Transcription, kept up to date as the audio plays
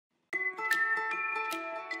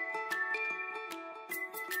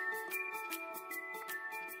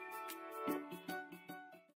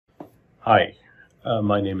Hi,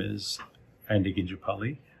 my name is Andy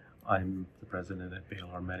Gingupalli. I'm the president at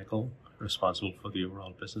BayAlarmMedical, responsible for the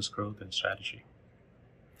overall business growth and strategy.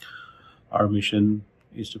 Our mission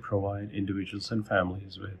is to provide individuals and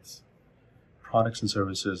families with products and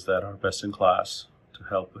services that are best in class to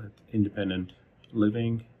help with independent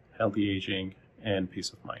living, healthy aging, and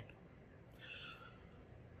peace of mind.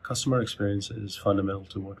 Customer experience is fundamental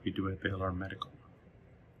to what we do at BayAlarmMedical.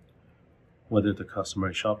 Whether the customer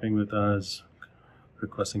is shopping with us,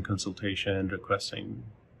 requesting consultation, requesting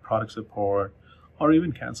product support, or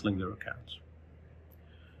even canceling their accounts.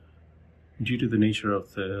 Due to the nature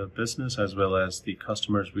of the business as well as the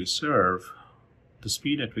customers we serve, the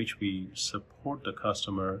speed at which we support the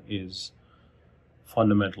customer is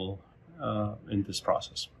fundamental in this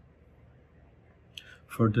process.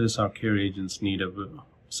 For this, our care agents need a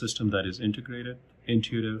system that is integrated,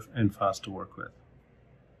 intuitive, and fast to work with.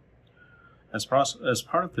 As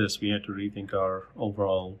part of this, we had to rethink our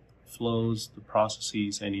overall flows, the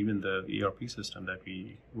processes, and even the ERP system that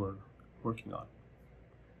we were working on.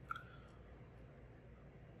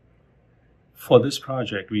 For this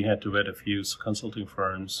project, we had to vet a few consulting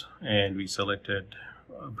firms, and we selected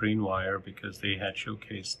Brainvire because they had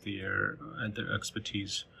showcased their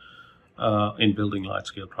expertise in building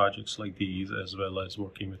large-scale projects like these, as well as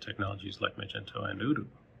working with technologies like Magento and Odoo.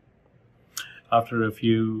 After a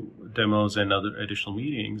few demos and other additional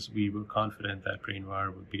meetings, we were confident that Brainvire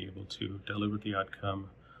would be able to deliver the outcome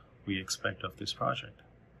we expect of this project.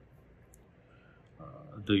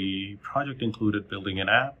 The project included building an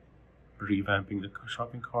app, revamping the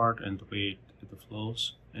shopping cart and the way it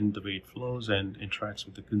flows and interacts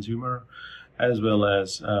with the consumer, as well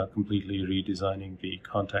as completely redesigning the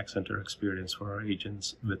contact center experience for our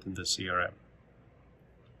agents within the CRM.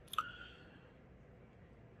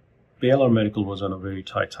 BayAlarmMedical was on a very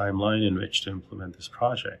tight timeline in which to implement this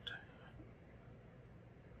project.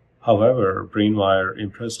 However, Brainvire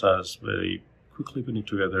impressed us by quickly putting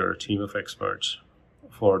together a team of experts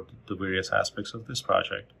for the various aspects of this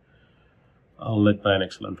project, led by an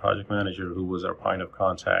excellent project manager who was our point of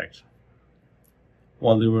contact.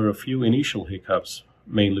 While there were a few initial hiccups,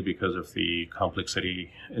 mainly because of the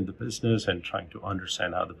complexity in the business and trying to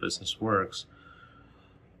understand how the business works,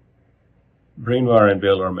 Brainvire and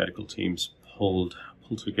BayAlarmMedical teams pulled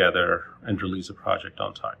together and released a project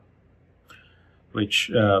on time,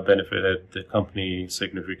 which benefited the company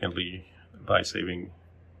significantly by saving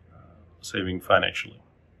financially.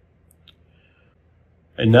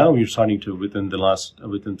 And now we're starting to, within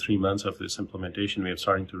 3 months of this implementation, we are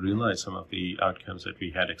starting to realize some of the outcomes that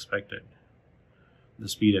we had expected. The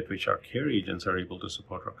speed at which our care agents are able to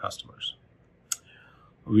support our customers.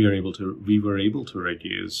 We were able to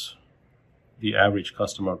reduce the average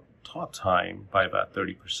customer talk time by about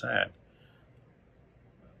 30%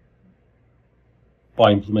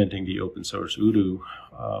 by implementing the open source Odoo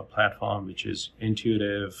platform, which is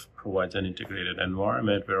intuitive, provides an integrated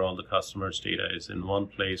environment where all the customers' data is in one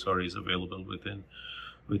place or is available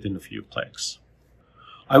within a few clicks.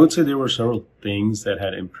 I would say there were several things that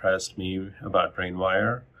had impressed me about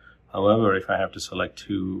Brainvire. However, if I have to select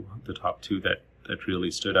the top two that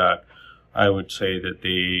really stood out, I would say that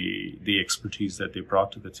the expertise that they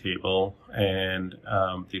brought to the table and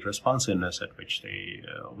the responsiveness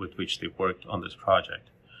with which they worked on this project.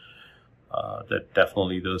 That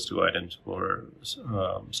definitely those two items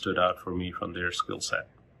stood out for me from their skill set.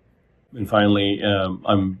 And finally,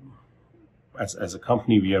 as a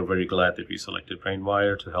company, we are very glad that we selected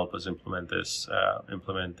Brainvire to help us implement this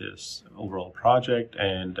overall project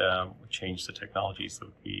and change the technologies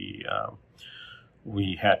that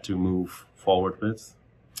we had to move forward with.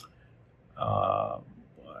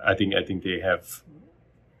 I think they have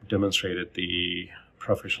demonstrated the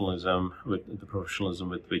professionalism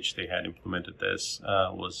with which they had implemented this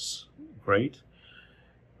was great.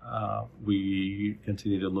 We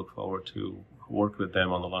continue to look forward to work with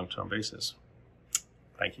them on a long-term basis.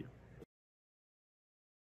 Thank you.